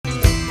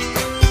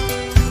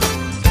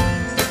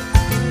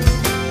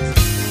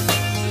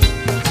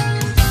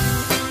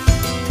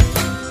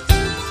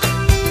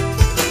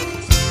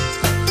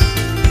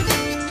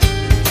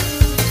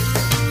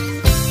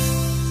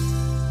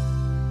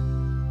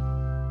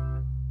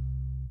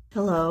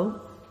Hello.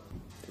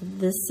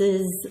 This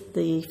is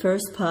the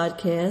first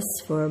podcast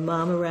for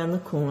Mom Around the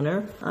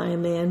Corner. I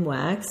am Ann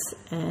Wax,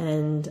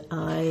 and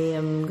I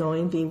am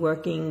going to be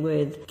working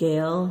with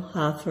Gail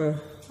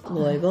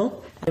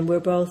Hoffer-Leubel, and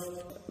we're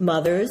both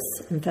mothers.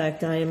 In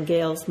fact, I am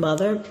Gail's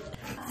mother.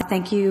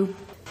 Thank you.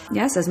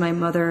 Yes, as my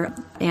mother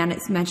Ann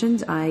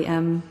mentioned, I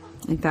am,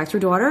 in fact, her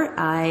daughter.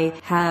 I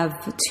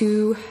have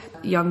two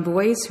young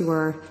boys who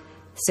are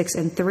 6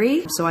 and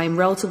 3, so I'm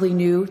relatively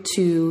new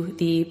to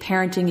the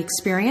parenting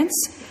experience.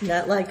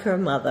 Not like her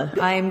mother.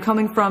 I'm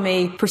coming from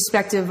a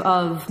perspective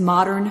of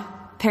modern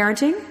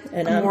parenting,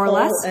 more or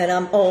less. And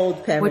I'm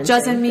old parenting. Which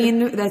doesn't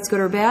mean that's good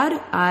or bad.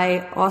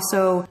 I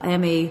also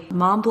am a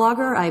mom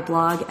blogger. I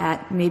blog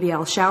at Maybe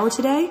I'll Shower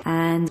Today,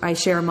 and I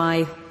share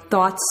my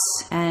thoughts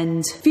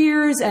and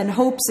fears and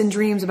hopes and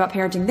dreams about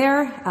parenting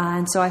there.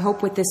 And so I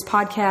hope with this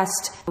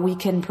podcast we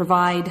can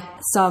provide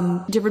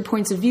some different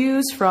points of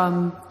views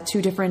from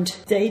two different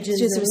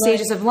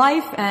stages of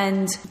life,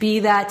 and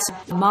be that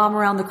mom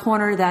around the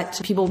corner that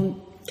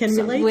people can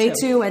relate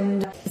to.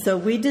 And so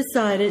we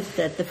decided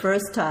that the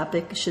first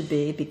topic should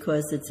be,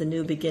 because it's a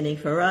new beginning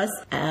for us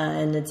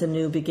and it's a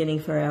new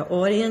beginning for our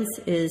audience,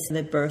 is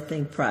the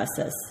birthing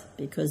process,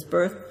 because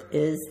birth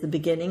is the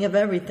beginning of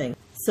everything.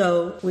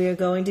 So we are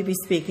going to be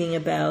speaking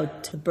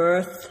about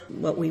birth,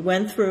 what we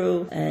went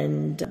through,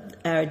 and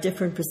our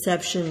different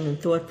perception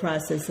and thought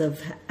process of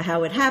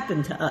how it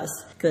happened to us.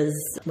 Because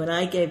when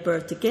I gave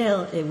birth to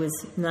Gail, it was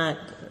not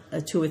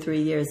 2 or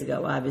 3 years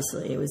ago,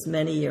 obviously. It was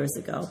many years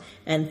ago,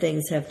 and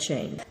things have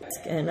changed.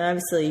 And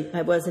obviously,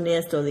 I wasn't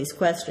asked all these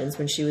questions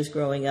when she was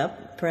growing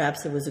up.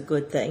 Perhaps it was a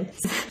good thing.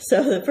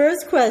 So the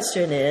first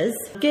question is,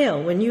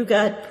 Gail, when you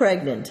got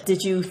pregnant,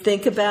 did you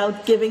think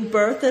about giving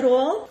birth at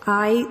all?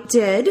 I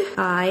did.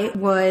 I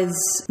was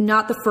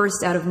not the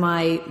first out of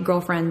my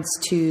girlfriends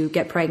to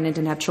get pregnant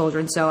and have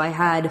children, so I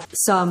had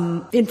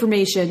some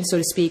information, so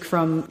to speak,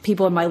 from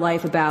people in my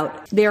life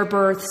about their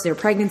births, their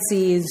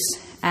pregnancies.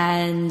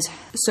 And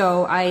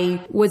so I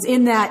was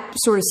in that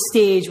sort of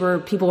stage where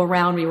people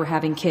around me were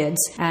having kids,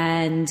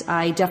 and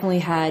I definitely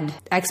had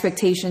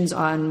expectations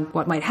on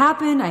what might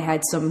happen. I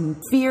had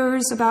some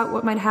fears about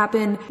what might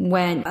happen.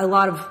 When a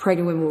lot of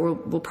pregnant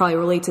women will probably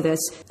relate to this,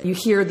 you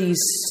hear these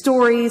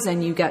stories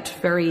and you get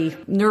very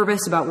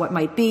nervous about what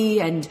might be.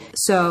 And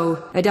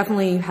so I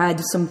definitely had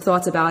some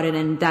thoughts about it,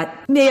 and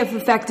that may have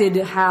affected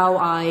how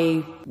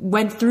I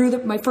went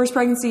through my first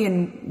pregnancy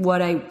and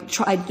what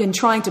I'd been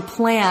trying to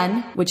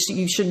plan, which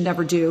you should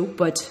never do,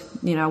 but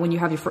you know, when you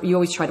have you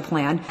always try to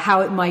plan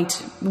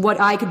what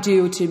I could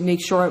do to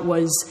make sure it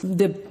was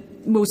the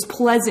most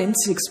pleasant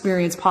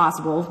experience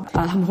possible,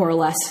 more or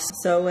less.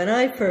 So when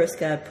I first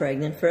got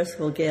pregnant, first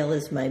of all, Gail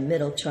is my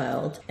middle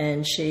child,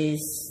 and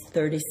she's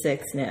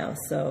 36 now.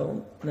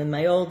 So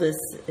my oldest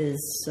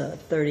is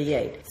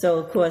 38. So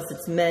of course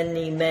it's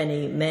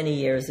many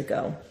years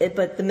ago.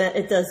 But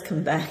it does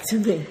come back to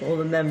me, all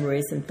the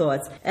memories and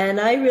thoughts.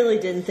 And I really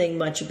didn't think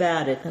much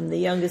about it. I'm the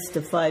youngest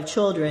of 5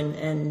 children,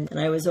 and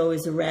I was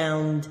always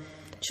around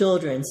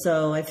children.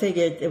 So I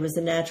figured it was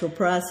a natural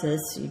process.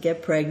 You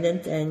get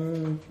pregnant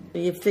and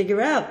you figure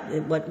out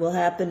what will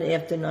happen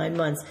after 9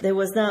 months. There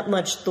was not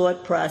much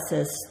thought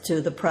process to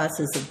the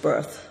process of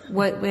birth.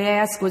 What may I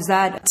ask, was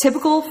that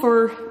typical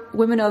for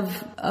women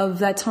of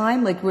that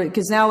time? Like,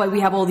 because now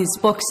we have all these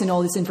books and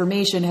all this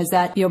information. Has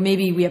that,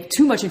 maybe we have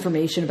too much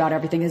information about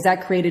everything. Has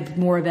that created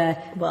more of a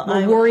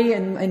worry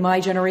in my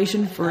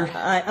generation?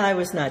 I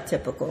was not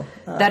typical.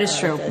 That is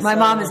true. My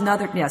mom is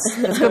another. Yes,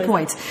 that's a good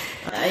point.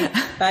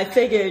 I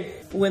figured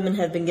women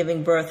had been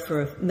giving birth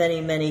for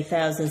many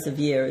thousands of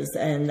years,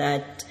 and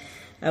that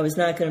I was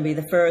not going to be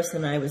the first,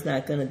 and I was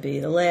not going to be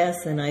the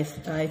last. And I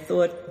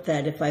thought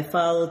that if I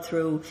followed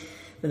through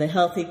with a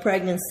healthy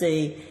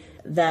pregnancy,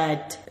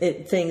 that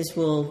things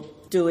will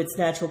do its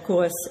natural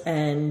course,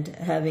 and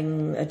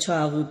having a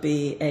child would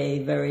be a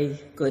very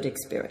good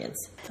experience.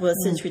 Well,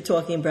 since we're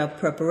talking about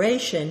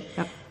preparation,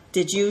 Yep.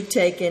 Did you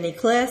take any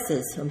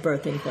classes,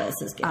 birthing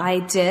classes, Gail? I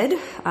did.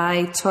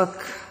 I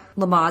took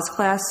Lamaze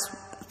class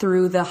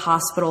through the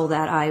hospital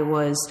that I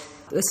was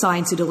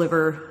assigned to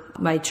deliver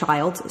my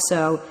child.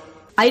 So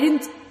I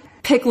didn't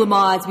pick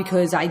Lamaze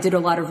because I did a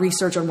lot of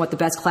research on what the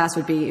best class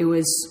would be. It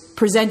was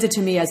presented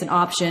to me as an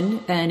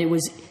option, and it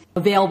was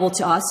available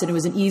to us, and it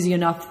was an easy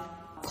enough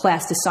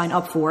class to sign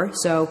up for.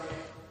 So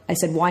I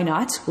said, why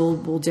not?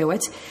 We'll do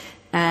it.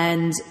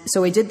 And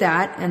so we did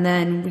that, and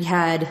then we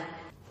had,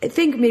 I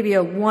think, maybe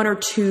a 1 or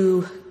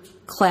 2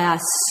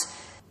 class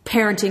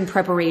parenting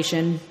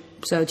preparation.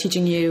 So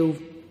teaching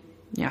you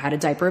how to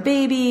diaper a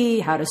baby,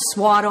 how to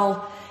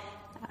swaddle.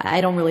 I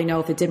don't really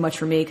know if it did much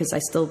for me because I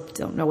still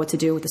don't know what to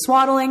do with the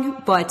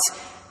swaddling, but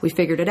we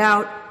figured it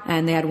out,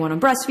 and they had one on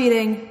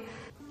breastfeeding.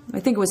 I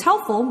think it was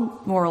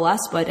helpful, more or less,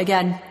 but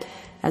again,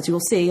 as you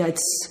will see,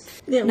 it's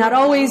not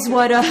always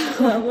what...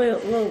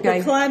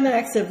 the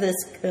climax of this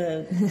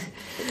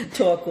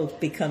talk will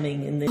be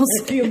coming in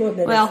a few more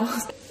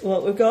minutes.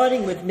 Well,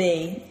 regarding with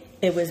me,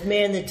 It was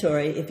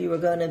mandatory if you were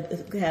going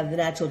to have the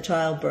natural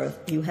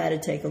childbirth, you had to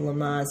take a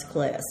Lamaze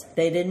class.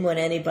 They didn't want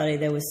anybody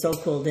that was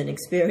so-called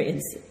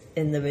inexperienced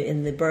in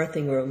the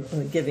birthing room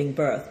giving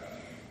birth.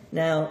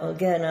 Now,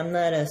 again, I'm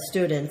not a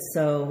student,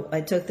 so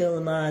I took the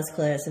Lamaze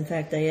class. In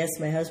fact, I asked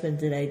my husband,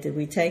 did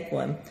we take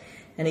one?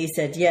 And he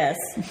said yes.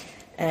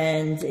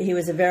 And he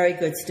was a very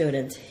good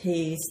student.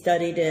 He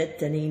studied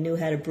it, and he knew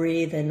how to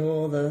breathe and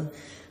all the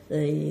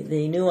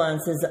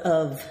nuances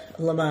of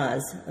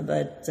Lamaze,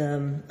 but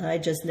I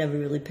just never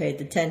really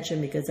paid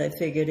attention because I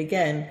figured,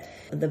 again,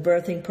 the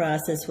birthing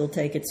process will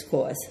take its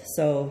course.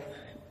 So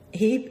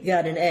he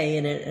got an A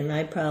in it, and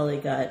I probably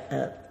got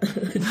a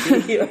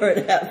D or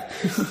an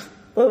F.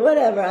 But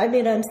whatever. I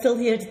mean, I'm still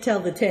here to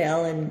tell the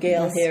tale, and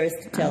Gail here is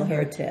to tell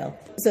her tale.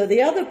 So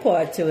the other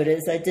part to it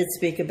is I did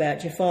speak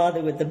about your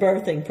father with the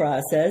birthing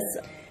process,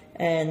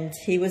 and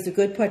he was a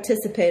good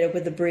participator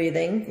with the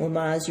breathing.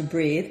 Lamaze, you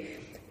breathe.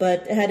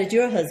 But how did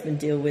your husband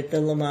deal with the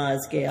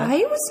Lamaze, Gail?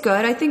 He was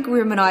good. I think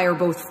Rim and I are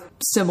both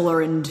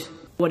similar in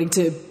wanting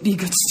to be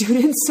good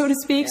students, so to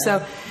speak.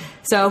 Yeah.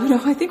 So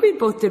I think we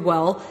both did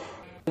well.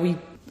 We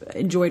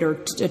enjoyed our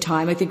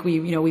time. I think we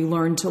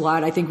learned a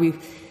lot.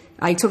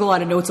 I took a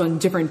lot of notes on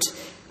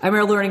I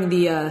remember learning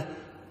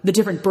the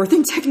different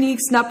birthing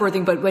techniques, not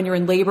birthing, but when you're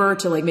in labor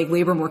to like make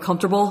labor more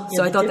comfortable. Yeah,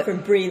 so I thought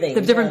different breathing.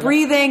 The different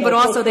breathing, but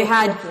also they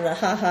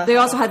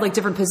also had like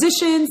different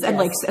positions and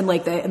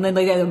then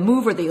they had a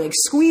move where they like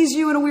squeeze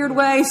you in a weird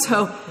way.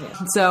 So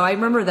I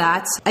remember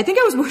that. I think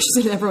I was more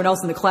interested in everyone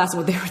else in the class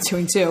and what they were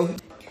doing too.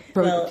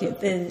 Well,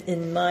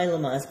 in my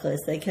Lamaze class,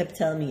 they kept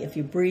telling me if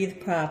you breathe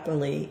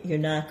properly, you're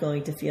not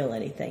going to feel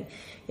anything.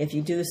 If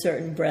you do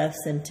certain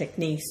breaths and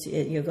techniques,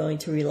 you're going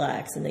to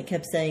relax. And they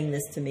kept saying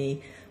this to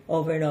me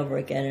over and over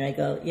again, and I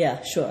go,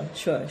 yeah, sure.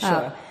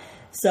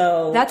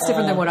 So that's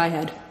different than what I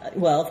had.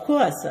 Well, of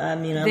course. I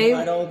mean, I'm a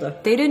lot older.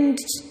 They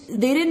didn't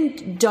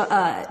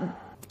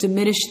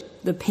diminish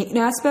the pain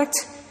aspect,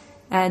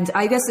 and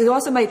I guess it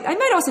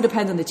might also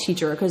depend on the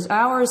teacher, because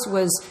ours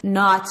was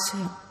not.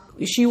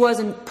 She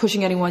wasn't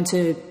pushing anyone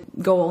to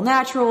go all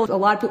natural. A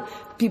lot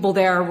of people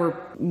there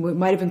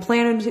might have been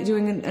planning on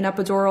doing an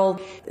epidural.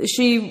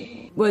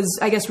 She was,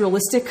 I guess,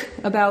 realistic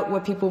about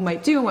what people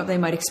might do and what they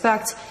might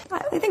expect.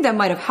 I think that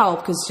might have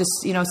helped, because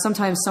just,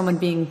 sometimes someone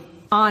being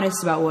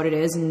honest about what it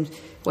is and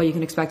what you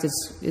can expect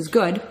is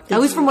good. At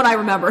least from what I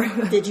remember.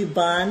 Did you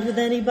bond with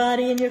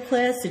anybody in your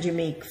class? Did you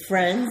make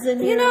friends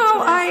in your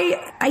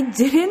class? I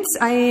didn't.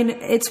 I mean,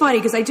 it's funny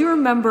because I do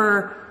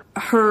remember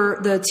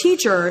the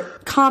teacher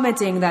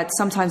commenting that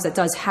sometimes that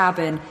does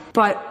happen,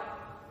 but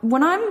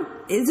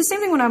it's the same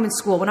thing when I'm in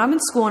school. When I'm in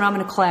school and I'm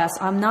in a class,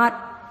 I'm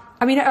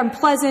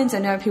pleasant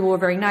and people were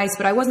very nice,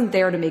 but I wasn't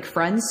there to make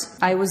friends.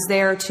 I was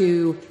there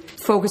to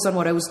focus on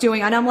what I was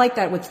doing. And I'm like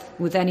that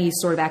with any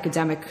sort of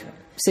academic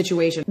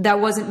situation. That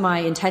wasn't my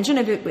intention.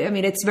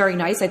 It's very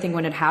nice, I think,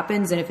 when it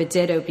happens, and if it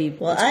did, it would be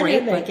well. I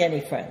didn't make any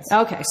friends.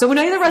 Okay, so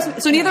neither of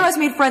us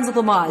made friends with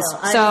Lamaze.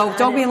 No,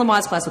 don't be in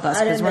Lamaze class with us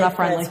because we're not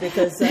friendly.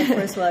 Because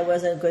first of all, I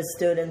wasn't a good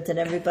student, and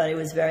everybody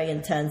was very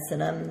intense,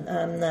 and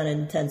I'm not an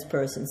intense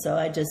person. So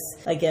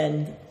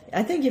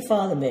I think your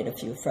father made a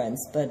few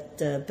friends, but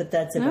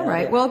that's about it. All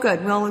right. Well,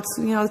 good. Well,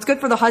 it's good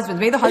for the husbands.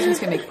 Maybe the husbands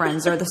can make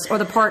friends, or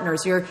the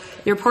partners.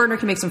 Your partner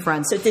can make some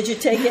friends. So, did you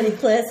take any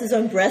classes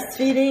on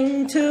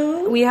breastfeeding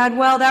too? We had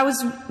one.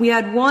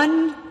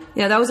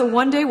 Yeah, that was a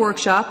one-day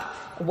workshop.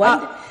 One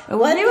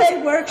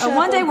day workshop. A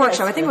one-day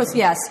workshop. I think it was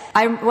yes.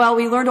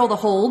 We learned all the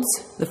holds,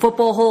 the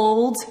football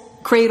hold,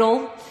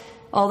 cradle,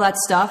 all that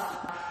stuff.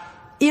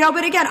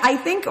 But again, I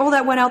think all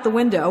that went out the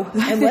window.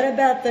 And what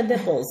about the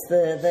nipples,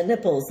 the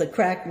nipples, the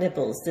cracked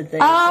nipples? Did they?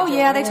 Oh,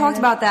 yeah, they talked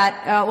about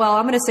that. I'm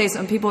going to say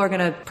some people are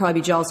going to probably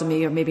be jealous of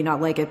me or maybe not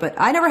like it, but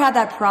I never had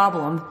that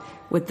problem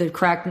with the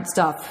cracked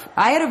stuff.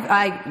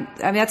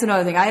 That's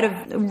another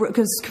thing.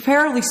 Because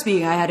comparatively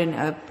speaking, I had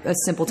a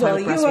simple time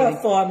with breastfeeding. Well, you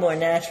were far more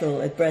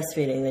natural at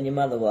breastfeeding than your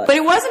mother was. But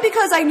it wasn't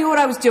because I knew what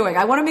I was doing.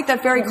 I want to make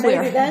that very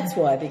clear. Maybe that's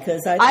why,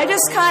 because I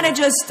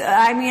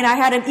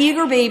had an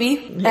eager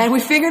baby, and we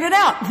figured it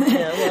out.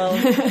 Yeah,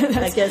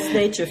 well, I guess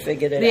nature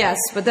figured it out. Yes,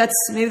 but that's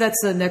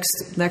the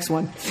next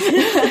one.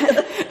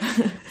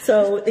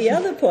 So the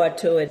other part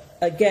to it,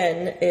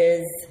 again,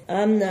 is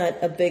I'm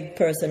not a big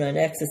person on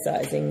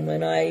exercising.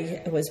 When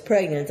I was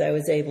pregnant, I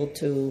was able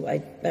to,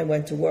 I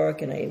went to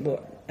work and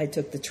I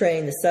took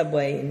the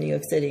subway in New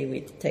York City.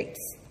 We'd take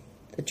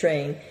the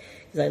train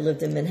because I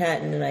lived in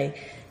Manhattan, and I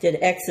did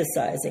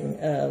exercising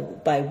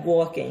by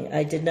walking.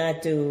 I did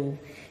not do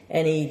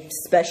any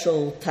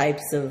special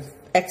types of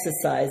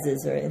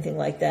exercises or anything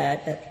like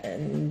that,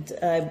 and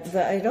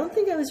I don't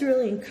think I was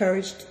really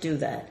encouraged to do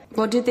that.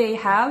 Well, did they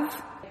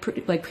have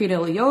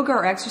prenatal yoga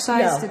or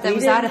exercise? No,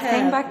 was that a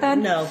thing back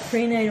then? No,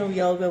 prenatal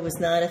yoga was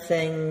not a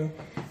thing.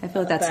 I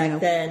feel like that's back new.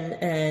 Then,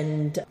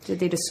 and so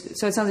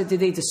it sounds like, did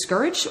they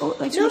discourage?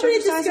 Nobody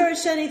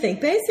discouraged anything.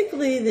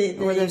 Basically,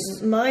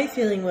 my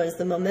feeling was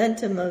the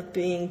momentum of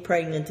being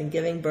pregnant and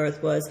giving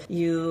birth was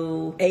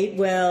you ate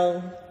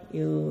well,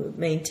 You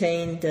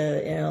maintained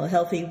a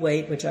healthy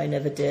weight, which I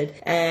never did,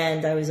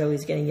 and I was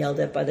always getting yelled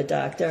at by the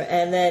doctor.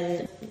 And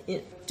then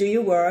do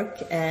your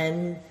work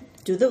and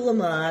do the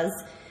Lamaze,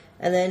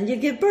 and then you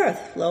give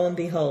birth, lo and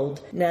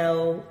behold.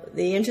 Now,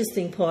 the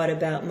interesting part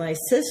about my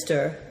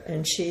sister,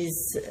 and she's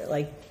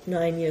like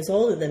 9 years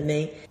older than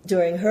me,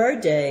 during her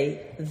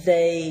day,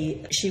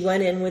 she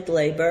went in with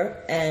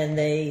labor, and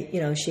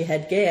she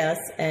had gas,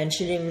 and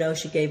she didn't know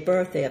she gave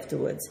birth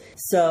afterwards.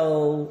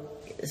 So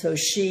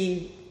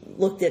she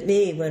looked at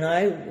me when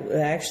I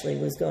actually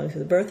was going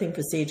through the birthing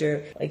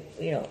procedure,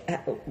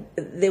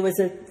 there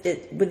was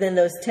within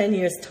those 10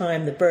 years'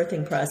 time, the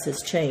birthing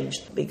process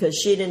changed, because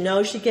she didn't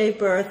know she gave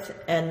birth,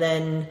 and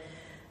then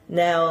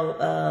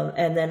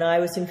I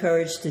was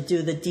encouraged to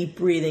do the deep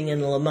breathing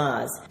and the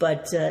Lamaze.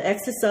 But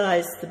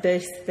exercise, the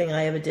best thing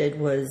I ever did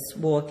was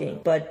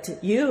walking. But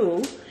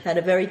you had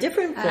a very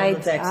different form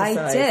of exercise.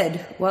 I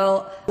did.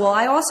 Well,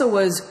 I also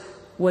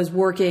was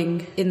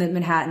working in the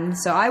Manhattan,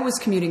 so I was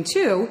commuting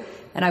too.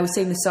 And I was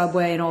taking the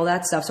subway and all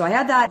that stuff. So I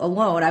had that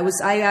alone. I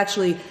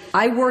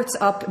worked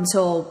up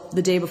until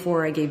the day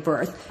before I gave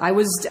birth. I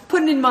was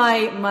putting in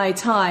my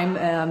time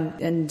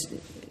and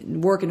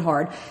working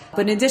hard.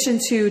 But in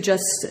addition to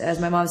just, as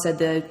my mom said,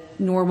 the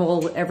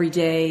normal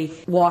everyday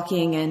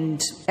walking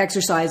and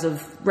exercise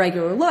of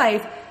regular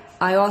life,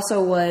 I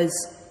also was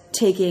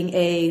taking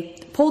a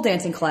pole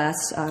dancing class.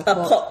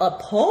 A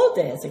pole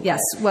dancing class?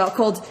 Yes. Well,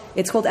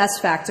 it's called S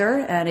Factor,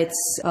 and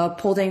it's a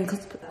pole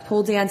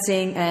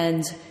dancing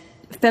and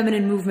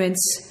feminine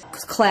movements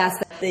class.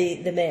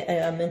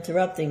 I'm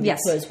interrupting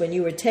because yes. When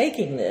you were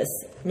taking this,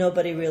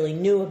 nobody really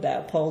knew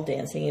about pole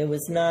dancing. It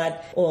was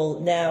not all.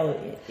 Now,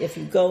 if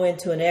you go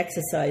into an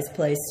exercise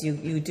place,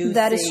 you do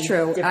that see is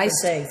true. different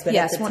things. But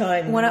yes, at the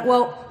time, it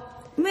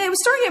was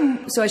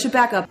starting. So I should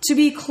back up to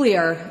be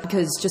clear,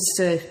 because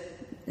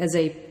as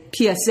a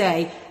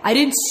PSA, I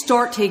didn't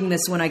start taking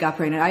this when I got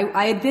pregnant.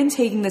 I had been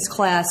taking this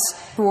class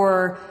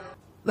for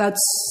about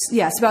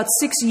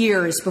 6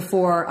 years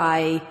before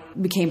I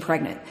became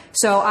pregnant.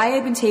 So I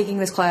had been taking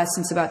this class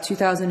since about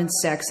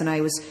 2006, and I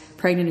was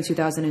pregnant in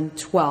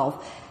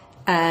 2012.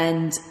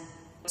 And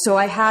so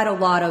I had a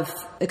lot of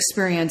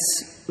experience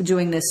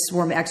doing this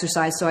form of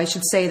exercise. So I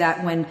should say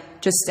that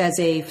just as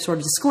a sort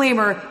of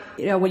disclaimer,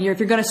 if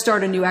you're going to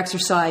start a new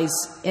exercise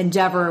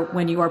endeavor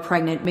when you are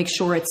pregnant, make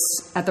sure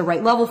it's at the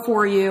right level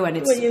for you, and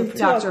it's you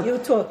talk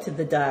to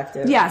the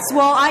doctor. Yes.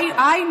 Well,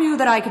 I knew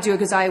that I could do it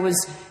because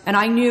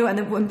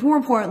more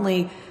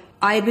importantly,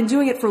 I had been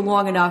doing it for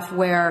long enough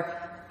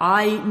where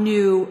I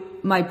knew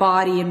my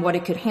body and what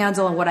it could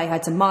handle and what I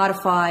had to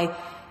modify.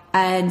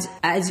 And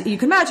as you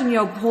can imagine,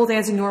 pole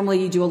dancing,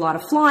 normally you do a lot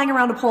of flying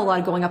around a pole, a lot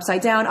of going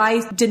upside down.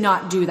 I did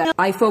not do that.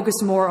 I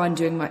focused more on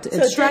doing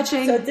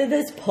stretching. Did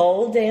this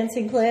pole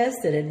dancing class,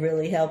 did it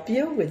really help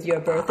you with your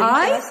birthing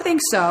process? I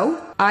think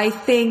so. I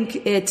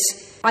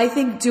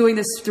think doing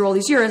this through all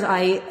these years,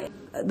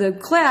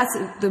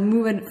 the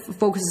movement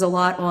focuses a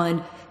lot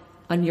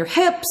on your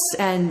hips,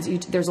 and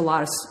there's a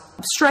lot of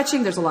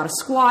stretching, there's a lot of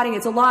squatting.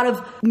 It's a lot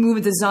of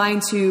movement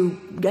designed to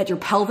get your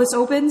pelvis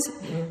opened,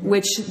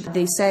 which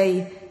they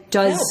say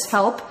does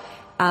help.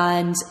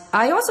 And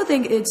I also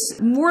think it's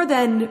more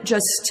than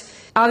just,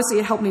 obviously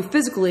it helped me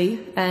physically,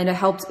 and it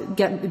helped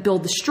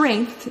build the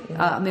strength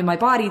in my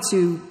body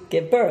to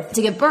give birth.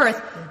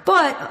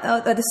 But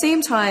at the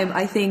same time,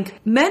 I think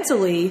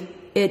mentally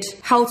it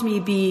helped me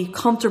be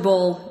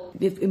comfortable.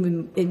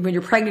 When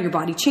you're pregnant, your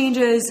body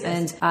changes,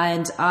 and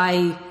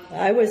I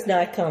was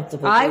not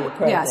comfortable.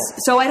 Yes.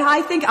 So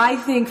I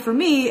think for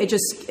me,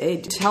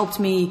 it helped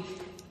me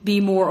be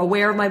more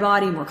aware of my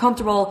body, more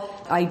comfortable.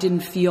 I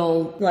didn't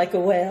feel like a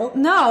whale.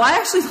 No, I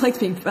actually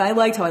I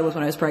liked how I was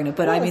when I was pregnant.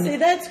 But see,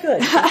 that's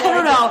good. I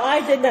don't know.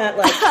 I did not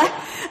like it.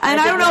 And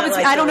I don't know if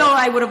I don't know if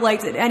I would have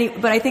liked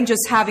it but I think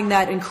just having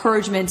that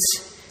encouragement.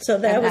 So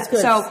that was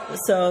good.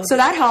 So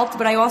that helped.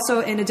 But I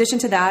also, in addition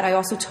to that, I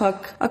also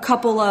took a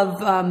couple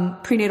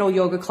of prenatal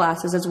yoga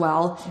classes as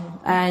well.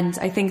 And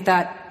I think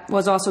that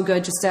was also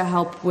good just to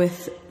help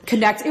with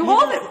connect.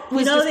 All of it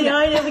was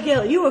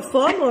you were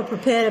far more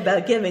prepared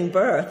about giving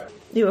birth.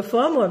 You were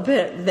far more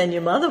prepared than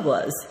your mother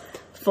was.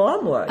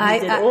 Far more. You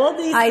did all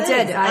these things. I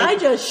did. I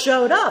just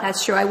showed up.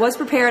 That's true. I was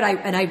prepared.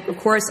 Of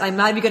course, I'm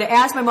not even going to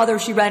ask my mother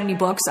if she read any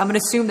books. I'm going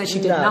to assume that she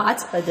did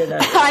not. I did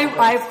not.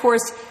 I of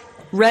course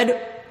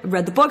read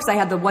the books. I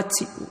had the what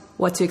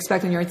to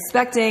expect when you're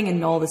expecting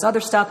and all this other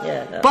stuff.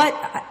 Yeah, no. But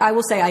I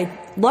will say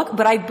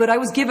but I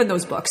was given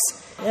those books.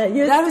 Yeah,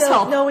 that was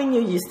help. Knowing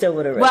you still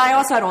would have read. Well, I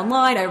also had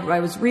online. I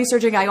was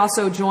researching. I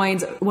also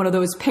joined one of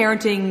those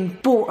parenting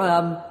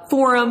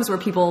forums where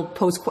people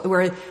post,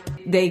 where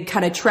they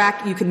kind of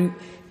track.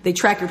 They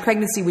track your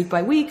pregnancy week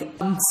by week.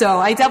 So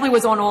I definitely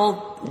was on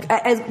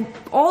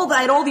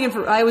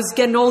I was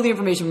getting all the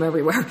information from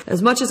everywhere,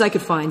 as much as I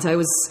could find. I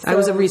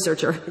was a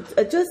researcher.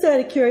 Just out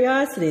of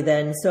curiosity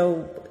then,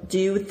 so do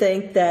you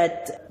think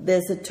that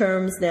there's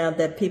terms now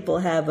that people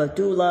have a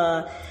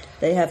doula,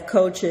 they have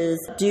coaches?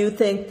 Do you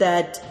think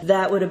that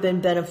would have been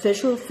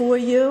beneficial for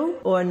you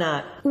or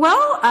not?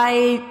 Well,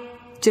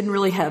 didn't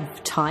really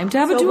have time to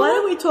have a doula. So why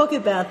don't we talk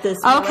about this?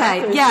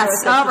 Okay. Yes.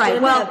 All right.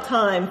 Didn't have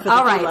time for the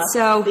doula.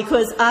 So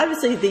because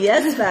obviously the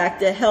S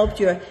factor helped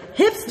your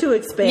hips to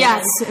expand.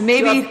 Yes.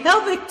 Maybe your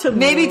pelvic to move.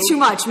 Maybe too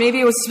much.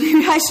 Maybe it was.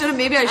 Maybe I should have.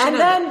 And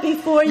then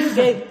before you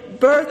gave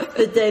birth,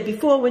 the day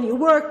before, when you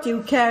worked,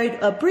 you carried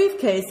a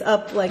briefcase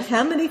up like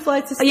how many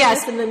flights of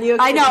stairs in the New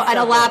York City? I know, and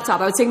a laptop.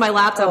 I would take my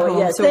laptop home.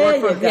 Yes, so there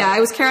you go. Yeah, I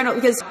was carrying it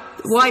because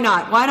why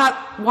not?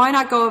 Why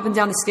not go up and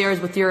down the stairs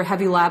with your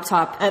heavy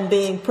laptop and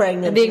being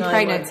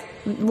pregnant?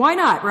 Why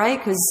not? Right?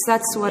 Because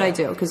that's what I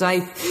do. Because I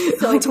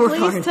like to work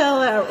hard. Please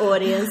tell our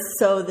audience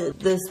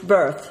this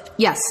birth.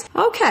 Yes.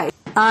 Okay.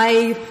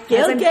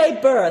 Gail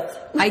gave birth.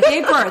 I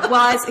gave birth.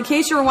 Well, in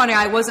case you were wondering,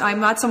 I'm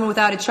not someone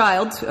without a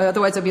child.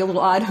 Otherwise, I'd be a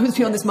little odd to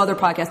be on this mother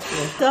podcast.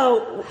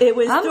 So it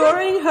was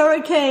during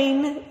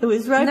Hurricane. It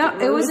was right. No,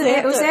 it was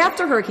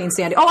after Hurricane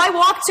Sandy. I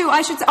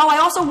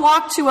also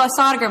walked to a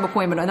sonogram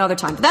appointment another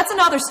time. But that's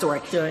another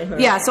story.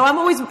 Yeah. So I'm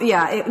always.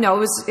 Yeah.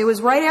 It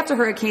was right after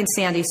Hurricane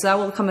Sandy. So that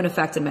will come in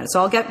effect in a minute.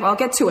 So I'll get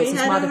to it. We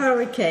had a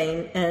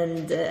hurricane,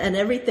 and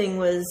everything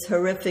was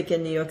horrific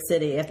in New York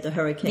City after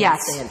Hurricane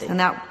Sandy. And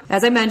that,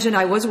 as I mentioned,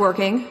 I was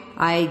working.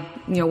 I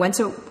went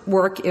to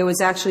work. It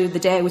was actually the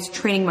day I was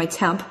training my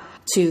temp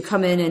to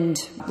come in and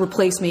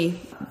replace me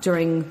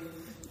during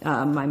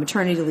my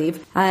maternity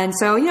leave. And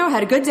so,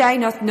 had a good day.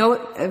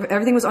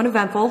 Everything was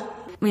uneventful.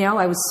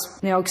 I was,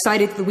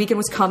 excited the weekend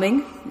was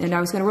coming and I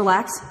was going to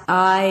relax.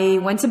 I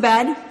went to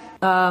bed,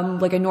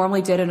 like I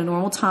normally did at a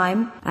normal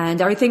time. And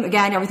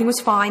everything was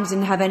fine.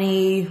 Didn't have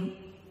any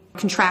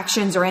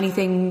contractions or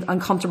anything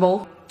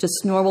uncomfortable.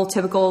 Just normal,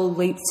 typical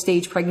late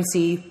stage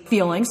pregnancy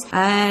feelings.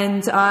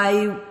 And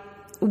I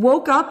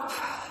woke up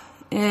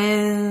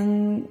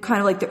in kind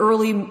of like the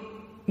early,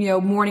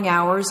 morning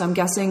hours. I'm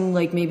guessing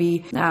like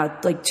maybe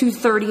like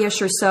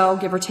 2:30ish or so,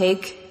 give or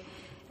take.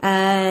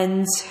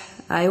 And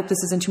I hope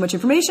this isn't too much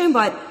information,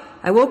 but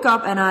I woke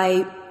up and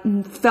I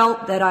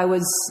felt that I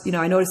was,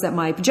 I noticed that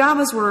my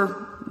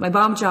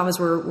bomb pajamas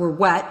were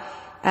wet.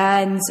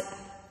 And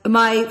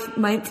my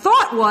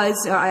thought was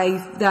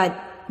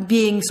that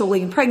being so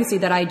late in pregnancy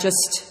that I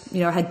just,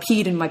 had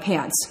peed in my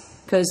pants.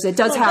 Because it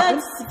does happen.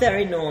 That's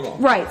very normal.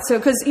 Right. So,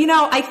 because,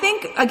 I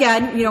think,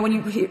 again, when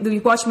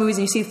you watch movies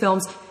and you see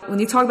films, when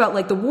you talk about,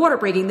 like, the water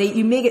breaking,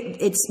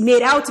 it's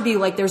made out to be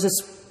like there's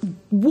this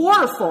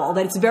waterfall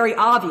that it's very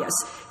obvious.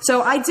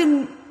 So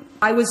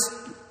I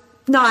was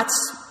not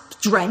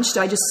drenched.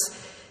 I just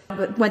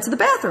went to the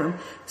bathroom.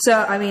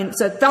 So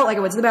it felt like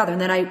I went to the bathroom.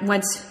 Then I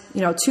went,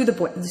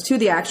 to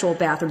the actual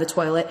bathroom, the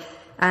toilet,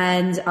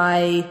 and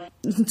I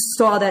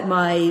saw that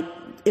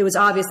it was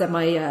obvious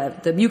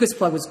that the mucus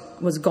plug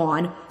was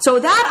gone. So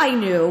that I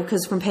knew,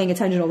 because from paying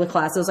attention to the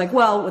class, I was like,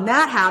 well, when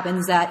that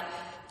happens, that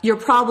you're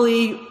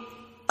probably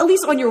at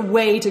least on your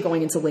way to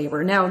going into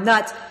labor. Now,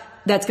 not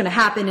that's going to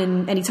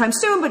happen anytime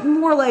soon, but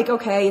more like,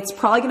 okay, it's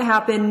probably going to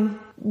happen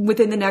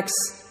within the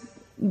next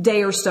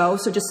day or so.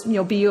 So just,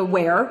 be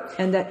aware.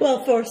 And that.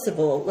 Well, first of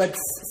all, I'm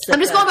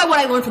just going by what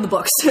I learned from the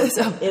books.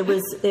 So. It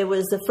was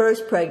the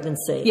first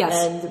pregnancy. Yes.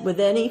 And with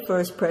any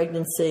first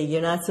pregnancy,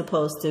 you're not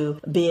supposed to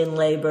be in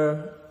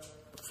labor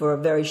for a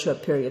very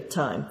short period of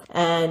time.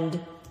 And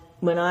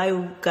when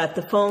I got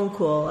the phone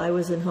call, I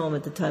wasn't home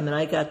at the time, and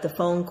I got the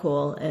phone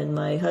call, and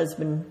my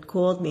husband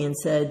called me and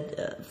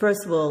said,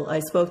 first of all, I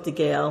spoke to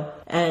Gail,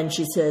 and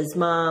she says,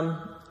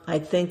 Mom, I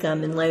think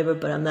I'm in labor,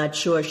 but I'm not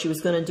sure. She was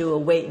going to do a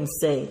wait and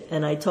see.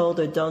 And I told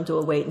her, don't do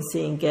a wait and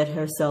see and get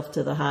herself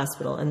to the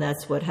hospital. And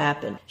that's what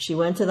happened. She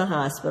went to the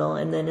hospital,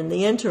 and then in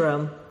the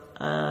interim,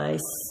 I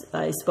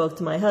spoke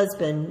to my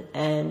husband,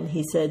 and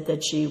he said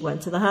that she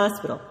went to the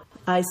hospital.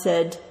 I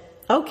said,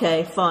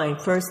 okay, fine.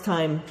 First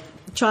time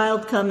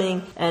child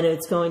coming, and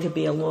it's going to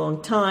be a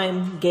long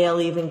time. Gail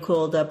even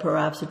called up her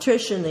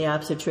obstetrician. The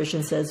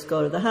obstetrician says,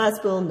 go to the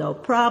hospital, no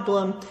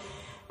problem,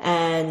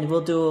 and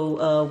we'll do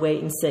a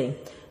wait and see.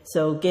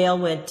 So Gail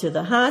went to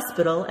the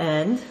hospital,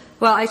 and...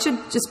 Well, I should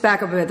just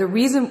back up a bit. The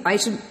reason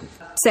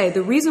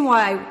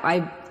why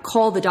I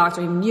called the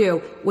doctor, even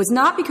you, was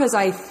not because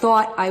I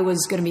thought I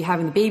was going to be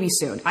having the baby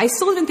soon. I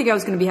still didn't think I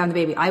was going to be having the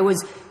baby.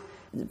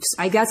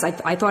 I guess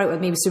I thought it was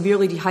maybe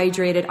severely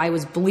dehydrated. I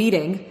was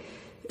bleeding.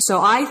 So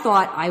I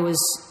thought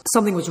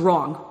something was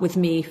wrong with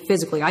me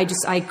physically. I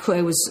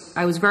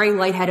was very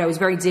lightheaded. I was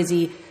very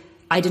dizzy.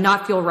 I did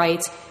not feel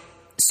right.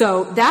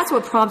 So that's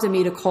what prompted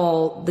me to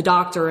call the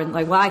doctor, and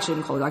I actually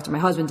didn't call the doctor, my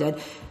husband did,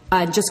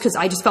 just because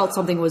I just felt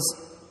something was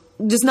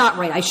just not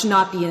right. I should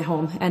not be at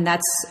home, and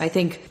I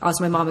think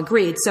also my mom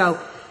agreed. So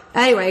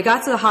anyway, I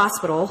got to the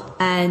hospital,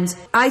 and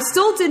I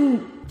still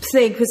didn't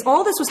think, because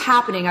all this was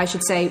happening, I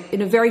should say,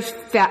 in a very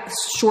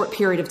short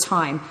period of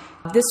time.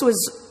 This was,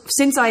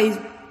 since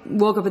I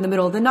woke up in the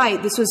middle of the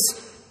night, this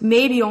was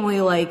maybe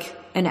only like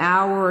an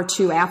hour or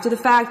two after the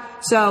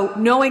fact. So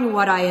knowing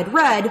what I had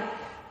read,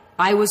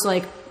 I was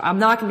like, I'm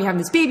not going to be having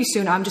this baby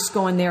soon. I'm just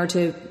going there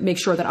to make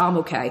sure that I'm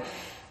okay.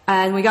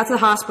 And we got to the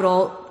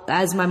hospital,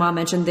 as my mom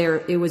mentioned,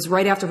 it was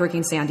right after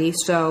Hurricane Sandy.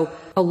 So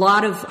a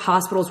lot of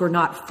hospitals were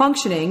not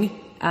functioning,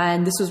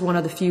 and this was one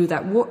of the few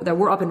that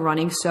were up and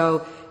running.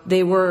 So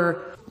they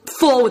were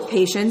full with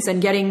patients,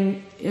 and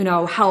getting,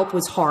 help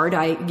was hard.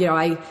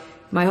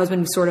 My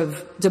husband sort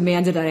of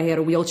demanded that I had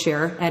a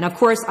wheelchair. And of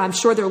course, I'm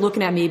sure they're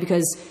looking at me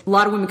because a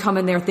lot of women come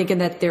in there thinking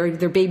that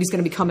their baby's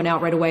going to be coming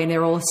out right away, and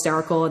they're all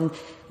hysterical. And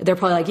they're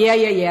probably like,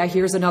 yeah,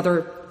 here's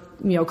another,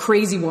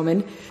 crazy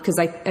woman. Because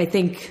I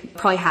think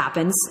probably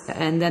happens.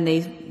 And then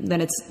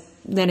it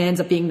ends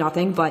up being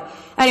nothing. But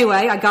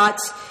anyway, I got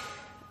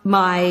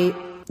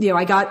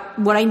I got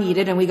what I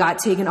needed, and we got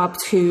taken up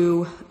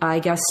to, I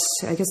guess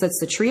that's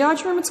the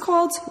triage room it's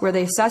called, where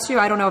they assess you.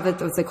 I don't know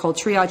if it's called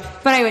triage.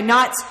 But anyway,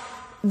 not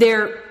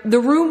the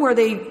room where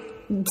they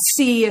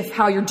see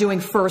how you're doing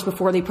first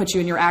before they put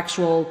you in your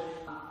actual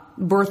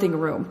birthing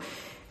room.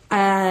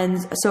 And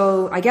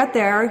so I get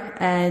there,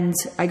 and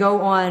I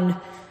go on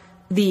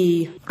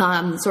the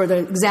sort of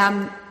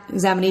the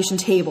examination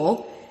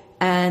table,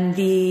 and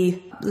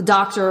the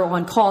doctor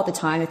on call at the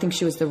time, I think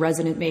she was the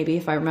resident maybe,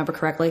 if I remember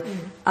correctly,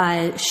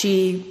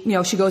 she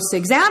goes to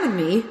examine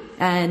me,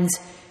 and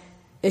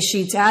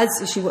she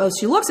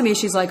looks at me,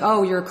 she's like,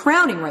 "Oh, you're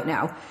crowning right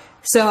now."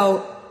 So,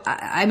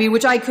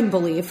 which I couldn't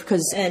believe,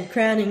 and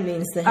crowning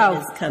means the head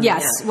is coming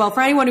out. Yes. Well,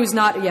 for anyone who's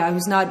not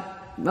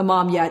a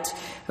mom yet,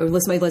 or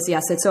listen to my list,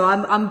 yes. So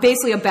I'm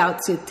basically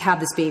about to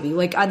have this baby.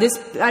 Like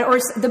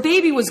the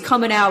baby was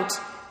coming out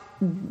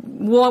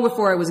long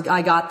before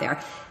I got there.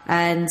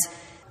 And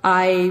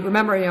I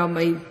remember,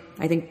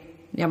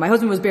 my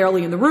husband was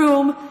barely in the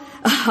room.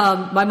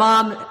 My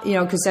mom,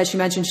 because as she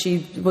mentioned,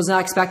 she was not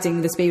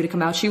expecting this baby to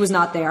come out. She was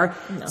not there.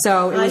 No.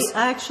 So I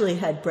actually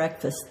had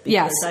breakfast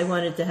because I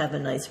wanted to have a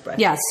nice breakfast.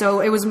 Yes.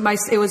 So it was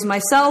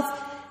myself,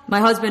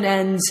 my husband,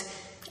 and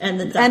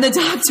the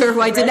doctor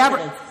who I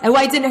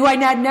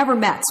had never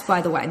met,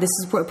 by the way. This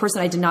is a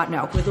person I did not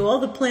know. With all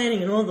the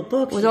planning and all the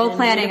books. With all the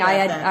planning,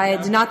 I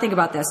did not think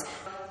about this.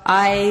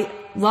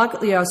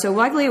 Luckily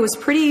it was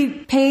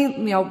pretty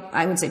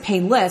I wouldn't say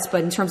painless,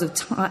 but in terms of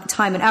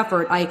time and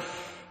effort,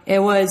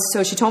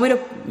 so she told me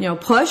to,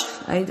 push.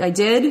 I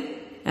did.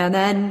 And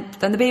then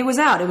the baby was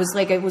out. It was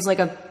like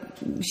a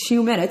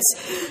few minutes,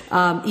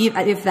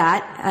 if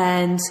that.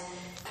 And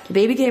the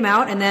baby came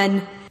out, and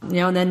then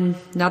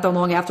not that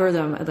long after,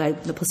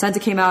 the placenta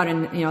came out,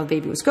 and the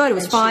baby was good. It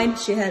was fine.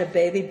 She had a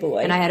baby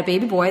boy, and I had a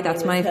baby boy.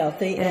 That's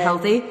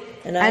healthy.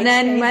 And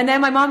then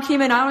my mom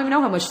came in. I don't even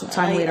know how much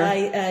time later.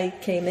 I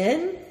came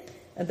in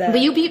about.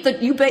 But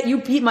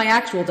you beat my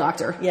actual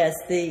doctor. Yes,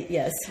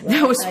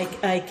 Well,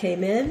 I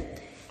came in,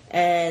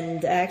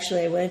 and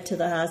actually I went to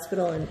the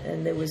hospital,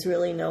 and there was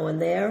really no one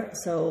there.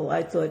 So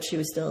I thought she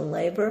was still in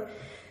labor.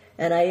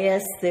 And I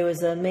asked, there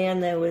was a man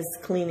that was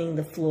cleaning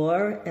the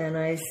floor, and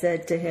I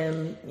said to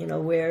him,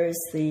 where's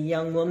the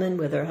young woman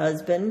with her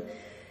husband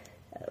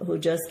who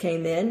just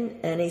came in?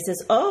 And he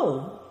says,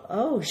 oh,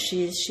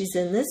 she's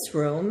in this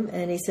room.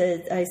 And I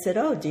said,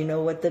 oh, do you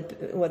know what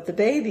the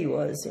baby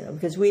was?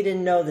 Because we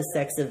didn't know the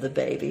sex of the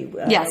baby.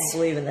 Yes. I don't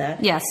believe in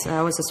that. Yes,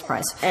 that was a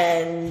surprise.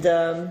 And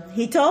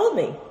he told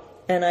me.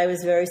 And I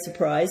was very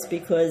surprised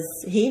because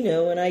he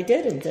knew and I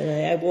didn't. And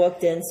I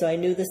walked in, so I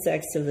knew the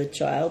sex of the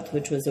child,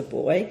 which was a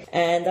boy.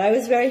 And I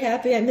was very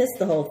happy. I missed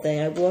the whole thing.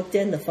 I walked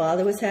in, the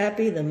father was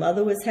happy, the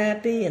mother was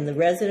happy, and the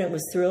resident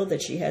was thrilled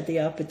that she had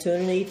the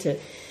opportunity to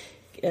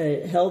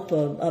help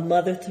a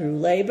mother through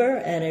labor,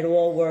 and it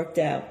all worked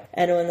out.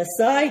 And on the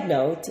side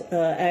note,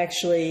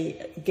 actually,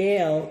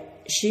 Gail,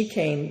 she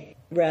came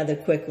rather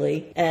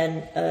quickly,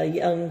 and a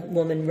young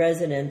woman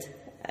resident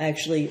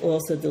actually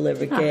also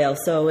delivered Gail.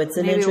 So it's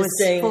an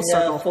interesting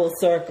full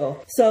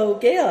circle. So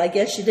Gail, I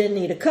guess you didn't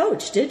need a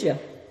coach, did you?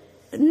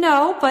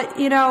 No, but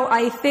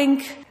I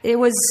think it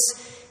was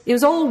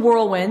all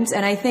whirlwind,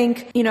 and I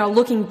think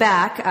looking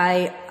back,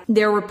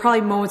 there were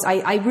probably moments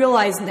I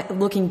realized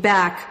looking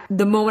back,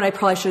 the moment I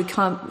probably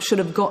should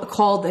have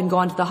called and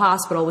gone to the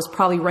hospital was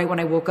probably right when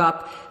I woke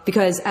up,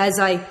 because as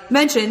I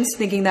mentioned,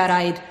 thinking that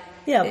I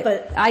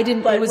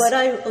didn't. But what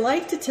I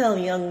like to tell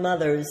young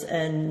mothers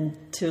and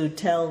to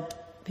tell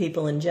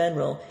people in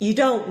general, you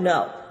don't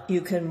know.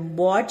 You can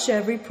watch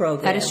every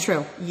program. That is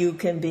true. You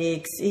can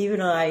be,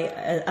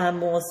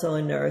 I'm also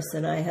a nurse,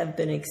 and I have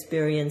been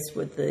experienced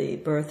with the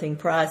birthing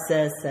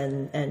process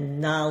and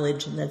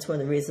knowledge, and that's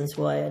one of the reasons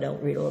why I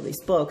don't read all these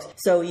books.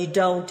 So you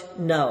don't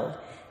know.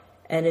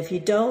 And if you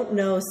don't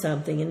know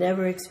something and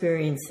never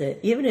experience it,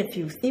 even if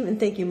you even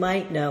think you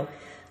might know,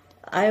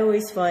 I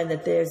always find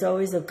that there's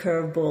always a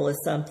curveball of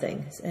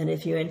something. And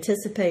if you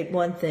anticipate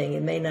one thing,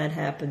 it may not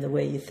happen the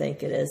way you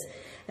think it is.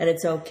 And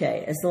it's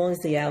okay, as long as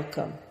the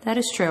outcome. That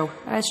is true.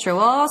 That's true.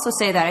 Well, I'll also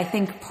say that I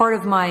think part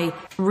of my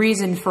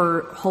reason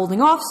for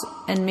holding off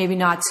and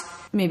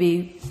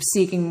maybe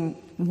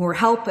seeking more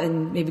help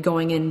and maybe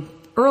going in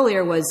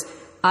earlier was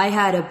I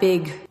had a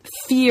big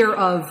fear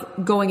of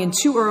going in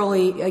too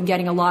early and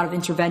getting a lot of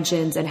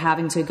interventions and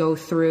having to go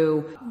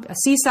through a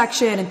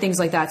C-section and things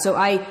like that. So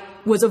I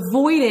was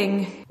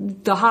avoiding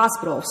the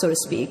hospital, so to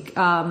speak.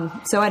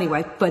 So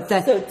anyway, but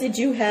that. So did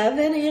you have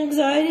any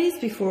anxieties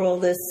before all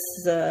this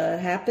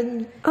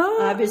happened?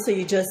 Obviously,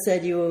 you just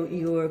said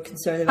you were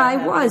concerned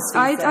about.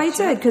 I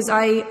did, because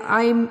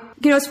I'm.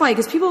 It's funny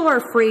because people are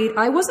afraid.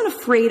 I wasn't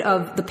afraid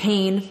of the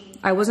pain.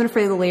 I wasn't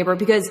afraid of the labor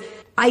because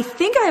I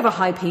think I have a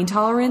high pain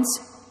tolerance.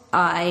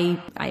 I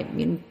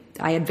mean,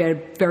 I had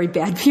very, very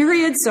bad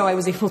periods, so I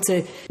was able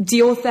to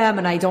deal with them,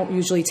 and I don't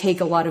usually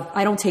take a lot of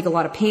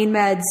pain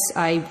meds.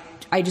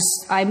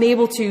 I'm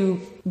able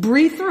to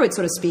breathe through it,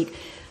 so to speak.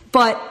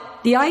 But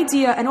the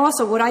idea, and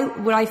also what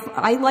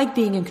I like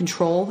being in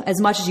control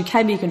as much as you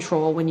can be in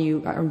control when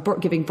you are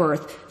giving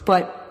birth.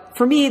 But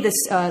for me,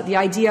 the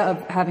idea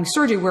of having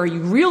surgery where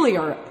you really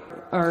are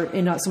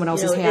in someone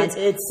else's hands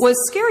was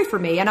scary for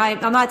me. And I'm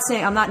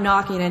not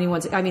knocking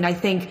anyone's. I mean, I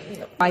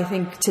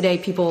think today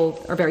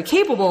people are very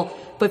capable.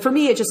 But for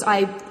me,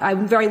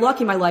 I'm very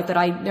lucky in my life that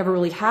I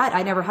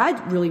never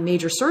had really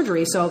major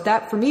surgery. So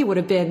that for me would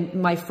have been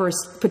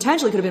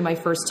potentially could have been my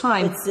first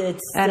time.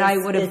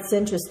 It's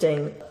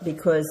interesting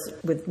because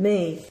with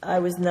me, I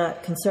was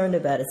not concerned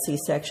about a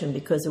C-section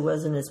because it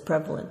wasn't as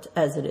prevalent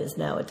as it is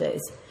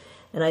nowadays.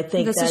 And I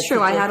think this is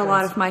true. I had a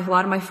lot of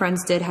my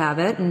friends did have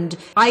it, and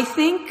I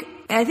think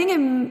it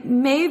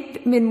may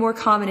have been more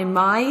common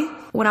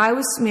when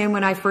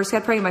I first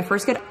got pregnant, my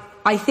first kid.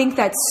 I think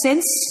that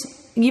since,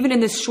 even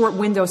in this short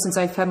window since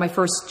I've had my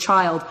first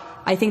child,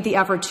 I think the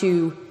effort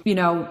to,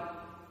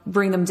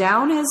 bring them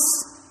down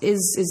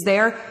is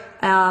there.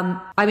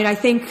 I mean, I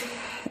think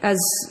as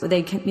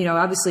they can,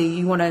 obviously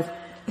you want to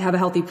have a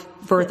healthy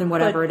birth and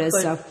whatever it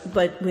is.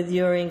 But with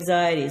your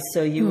anxieties,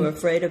 so you were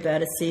afraid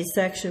about a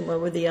C-section. What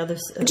were the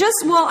others? It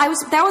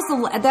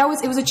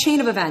was a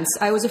chain of events.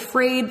 I was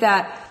afraid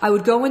that I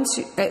would go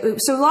into,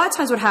 so a lot of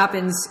times what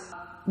happens,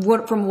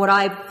 from what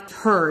I've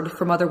heard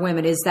from other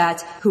women, is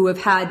that who have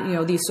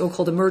had these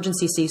so-called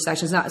emergency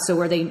C-sections,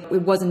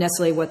 it wasn't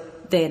necessarily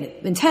what they had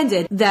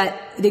intended, that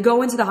they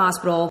go into the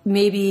hospital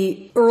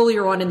maybe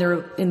earlier on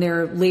in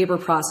their labor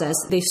process.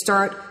 They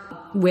start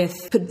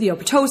with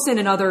Pitocin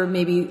and other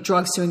maybe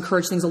drugs to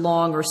encourage things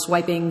along, or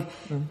swiping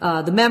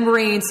the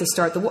membranes to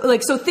start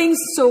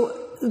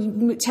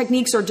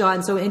techniques are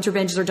done, so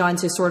interventions are done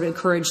to sort of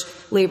encourage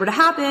labor to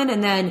happen,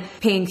 and then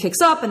pain kicks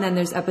up, and then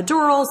there's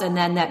epidurals, and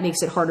then that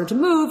makes it harder to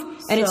move,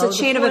 and it's a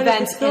chain of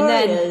events. And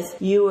then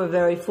you were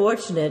very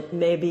fortunate.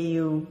 Maybe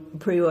you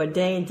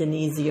preordained an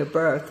easier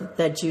birth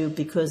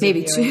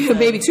maybe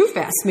too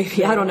fast.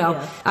 Maybe I don't know.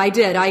 Yeah. I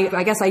did.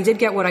 I guess I did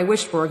get what I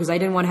wished for because I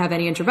didn't want to have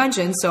any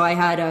interventions. So I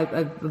had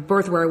a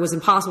birth where it was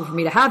impossible for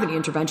me to have any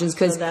interventions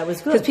because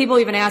people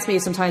even ask me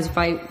sometimes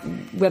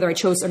whether I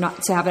chose or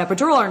not to have an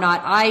epidural or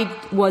not. I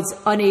was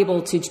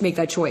unable to make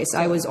that choice.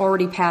 I was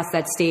already past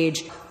that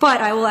stage.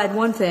 But I will add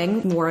one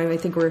thing more. I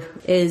think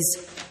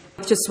is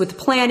just with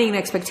planning and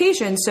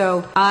expectation.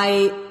 So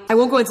I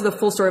won't go into the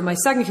full story of my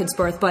second kid's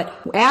birth, but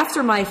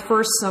after my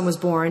first son was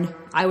born,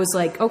 I was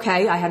like,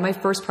 okay, I had my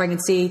first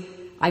pregnancy.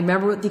 I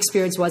remember what the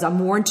experience was. I'm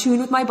more in tune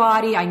with my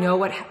body. I know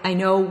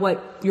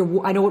what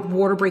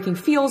water breaking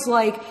feels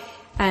like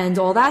and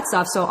all that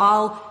stuff. So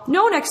I'll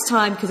know next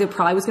time, because it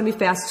probably was going to be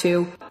fast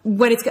too.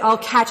 I'll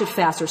catch it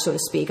faster, so to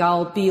speak.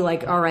 I'll be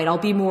like, all right, I'll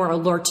be more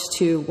alert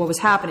to what was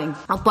happening.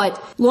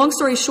 But long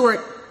story short,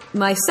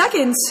 my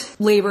second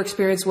labor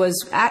experience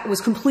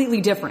was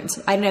completely different.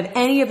 I didn't have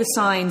any of the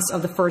signs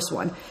of the first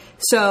one.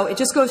 So it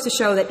just goes to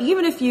show that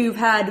even if you've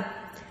had,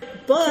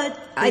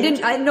 it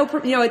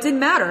didn't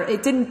matter.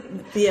 It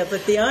didn't. Yeah,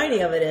 but the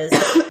irony of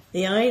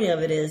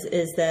it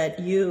is that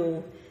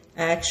you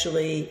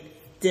actually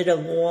did a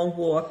long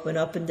walk, went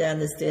up and down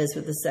the stairs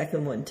with the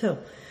second one too.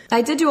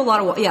 I did do a lot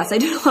of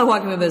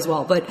walking with it as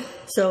well. But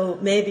so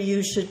maybe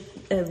you should,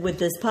 with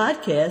this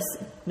podcast,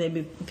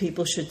 maybe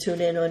people should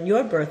tune in on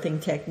your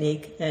birthing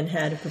technique and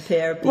how to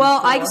prepare. Well,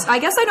 I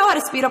guess I know how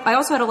to speed up. I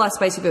also had a lot of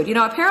spicy food.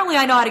 Apparently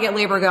I know how to get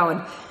labor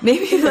going.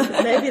 Maybe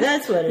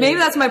that's what it is. Maybe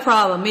that's my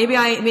problem. Maybe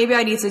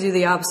I need to do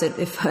the opposite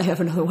if I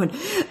have another one.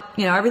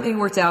 Everything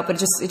worked out,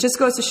 but it just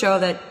goes to show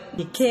that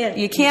you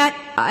can't.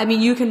 I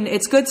mean, you can.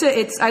 It's good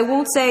to. I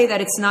won't say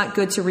that it's not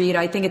good to read.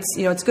 I think it's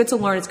it's good to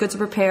learn. It's good to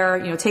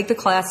prepare. Take the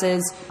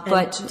classes,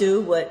 but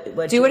do what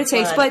it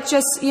takes. But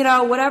just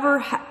whatever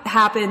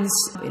happens.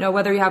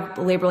 Whether you have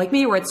labor like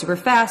me, where it's super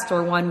fast,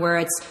 or one where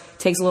it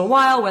takes a little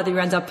while. Whether you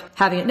end up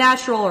having it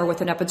natural or with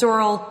an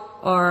epidural,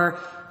 or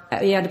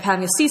you end up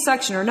having a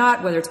C-section or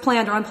not. Whether it's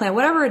planned or unplanned,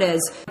 whatever it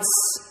is,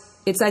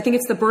 I think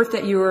it's the birth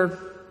that you're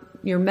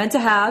meant to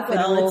have.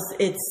 Well,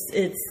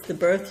 it's the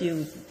birth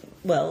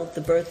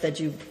the birth that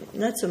you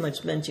not so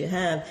much meant you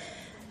have.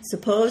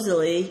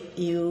 Supposedly,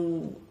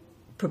 you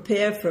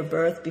prepare for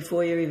birth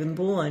before you're even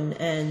born,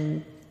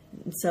 and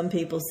some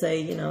people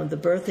say, the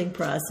birthing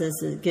process,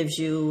 it gives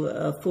you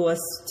a force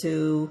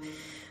to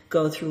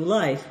go through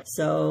life.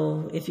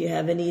 So if you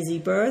have an easy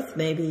birth,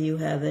 maybe you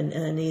have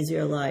an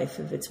easier life.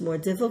 If it's more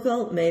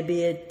difficult,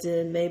 maybe it's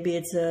a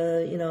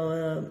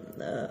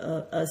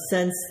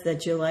sense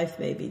that your life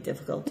may be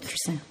difficult.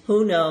 Interesting.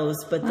 Who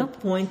knows? But the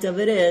point of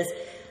it is,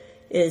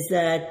 is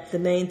that the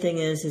main thing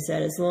is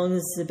that as long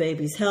as the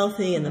baby's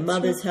healthy and the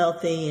mother's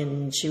healthy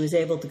and she was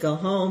able to go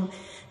home,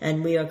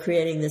 and we are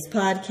creating this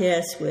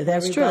podcast with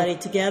everybody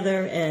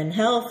together and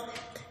health,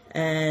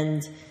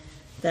 and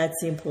that's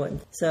the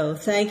important. So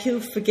thank you,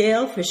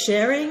 Gail, for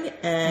sharing.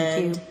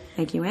 And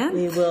thank you, Anne.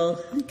 We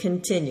will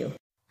continue.